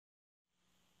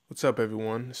What's up,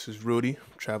 everyone? This is Rudy,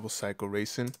 Travel Cycle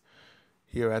Racing,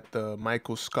 here at the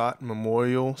Michael Schott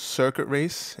Memorial Circuit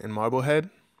Race in Marblehead.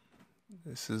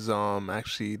 This is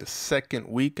actually the second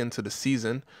week into the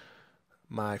season,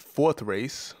 my fourth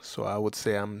race, so I would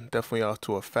say I'm definitely off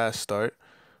to a fast start.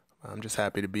 I'm just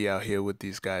happy to be out here with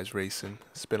these guys racing.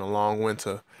 It's been a long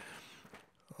winter.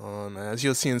 As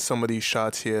you'll see in some of these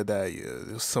shots here, that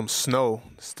there's some snow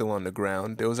still on the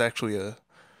ground. There was actually a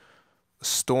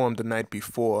storm the night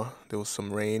before. There was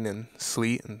some rain and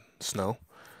sleet and snow.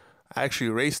 I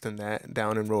actually raced in that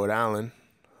down in Rhode Island.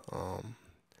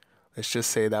 Let's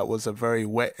just say that was a very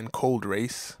wet and cold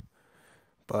race.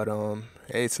 But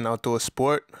hey, it's an outdoor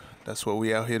sport. That's what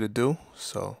we out here to do.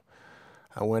 So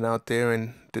I went out there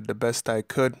and did the best I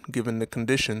could given the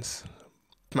conditions.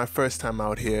 It's my first time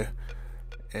out here,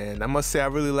 and I must say I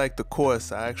really like the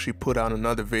course. I actually put out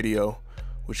another video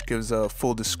which gives a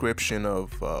full description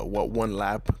of what one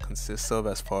lap consists of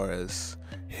as far as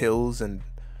hills and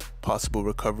possible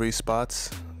recovery spots.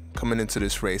 Coming into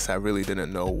this race, I really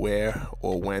didn't know where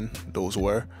or when those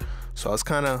were. So I was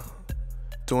kind of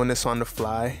doing this on the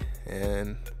fly,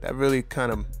 and that really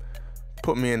kind of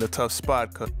put me in a tough spot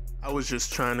because I was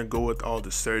just trying to go with all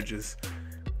the surges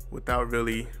without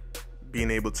really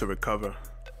being able to recover.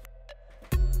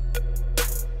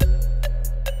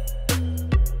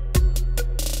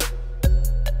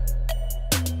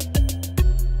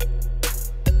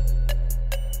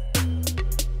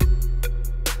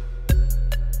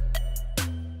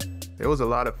 There was a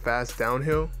lot of fast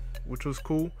downhill, which was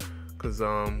cool because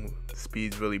the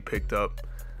speeds really picked up.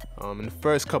 In the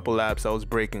first couple laps, I was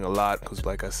braking a lot because,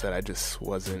 like I said, I just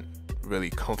wasn't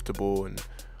really comfortable and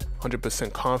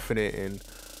 100% confident in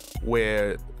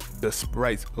where the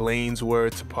right lanes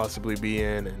were to possibly be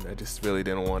in, and I just really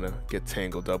didn't want to get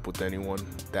tangled up with anyone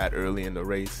that early in the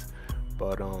race.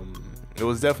 But it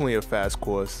was definitely a fast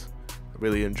course. I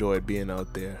really enjoyed being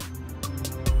out there.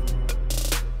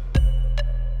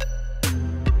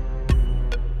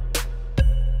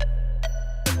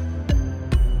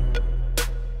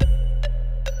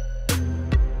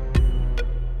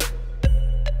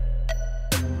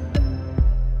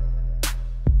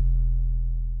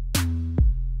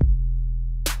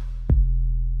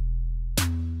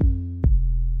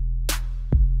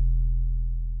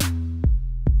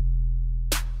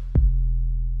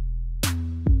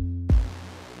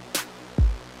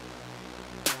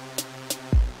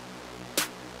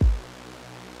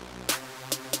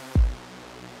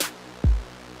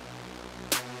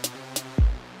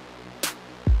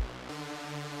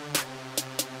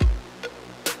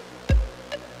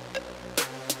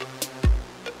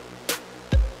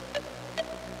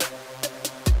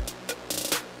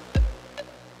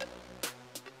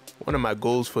 One of my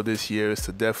goals for this year is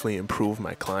to definitely improve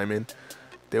my climbing.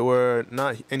 There were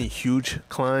not any huge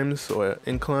climbs or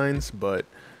inclines, but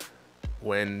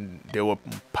when they were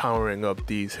powering up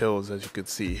these hills, as you could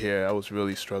see here, I was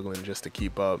really struggling just to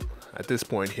keep up. At this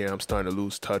point here, I'm starting to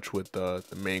lose touch with the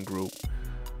main group.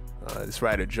 This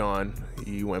rider, John,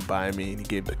 he went by me and he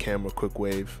gave the camera a quick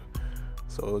wave.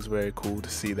 So it was very cool to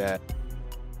see that.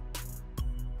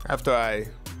 After I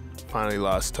finally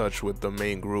lost touch with the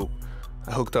main group,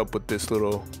 I hooked up with this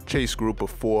little chase group of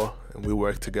 4, and we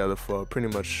worked together for pretty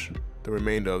much the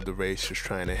remainder of the race, just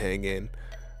trying to hang in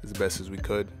as best as we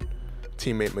could.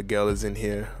 Teammate Miguel is in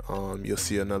here. You'll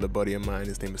see another buddy of mine,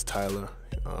 his name is Tyler.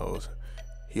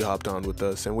 He hopped on with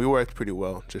us, and we worked pretty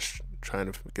well, just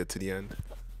trying to get to the end.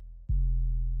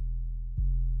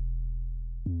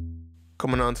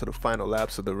 Coming on to the final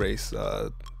laps of the race,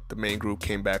 the main group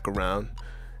came back around.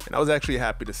 And I was actually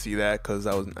happy to see that because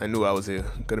I knew I was going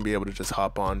to be able to just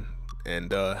hop on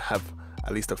and have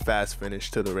at least a fast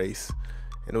finish to the race.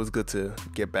 And it was good to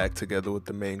get back together with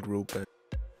the main group and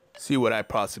see what I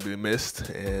possibly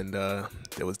missed. And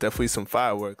there was definitely some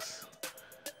fireworks.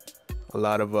 A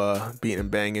lot of beating and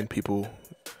banging, people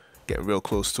getting real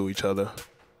close to each other.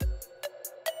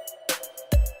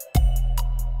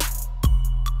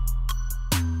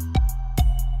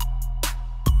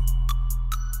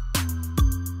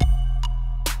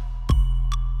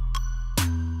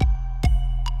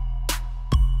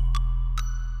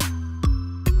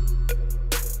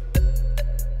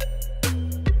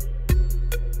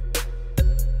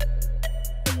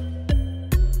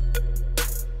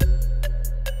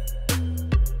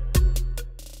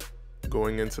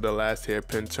 Going into the last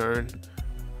hairpin turn,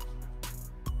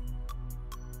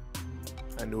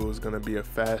 I knew it was going to be a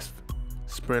fast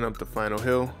sprint up the final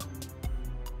hill.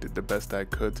 Did the best I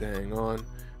could to hang on,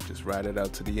 just ride it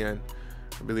out to the end.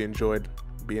 I really enjoyed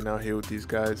being out here with these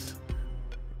guys.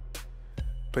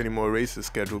 Plenty more races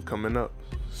scheduled coming up,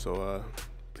 so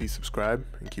please please subscribe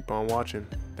and keep on watching.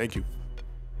 Thank you.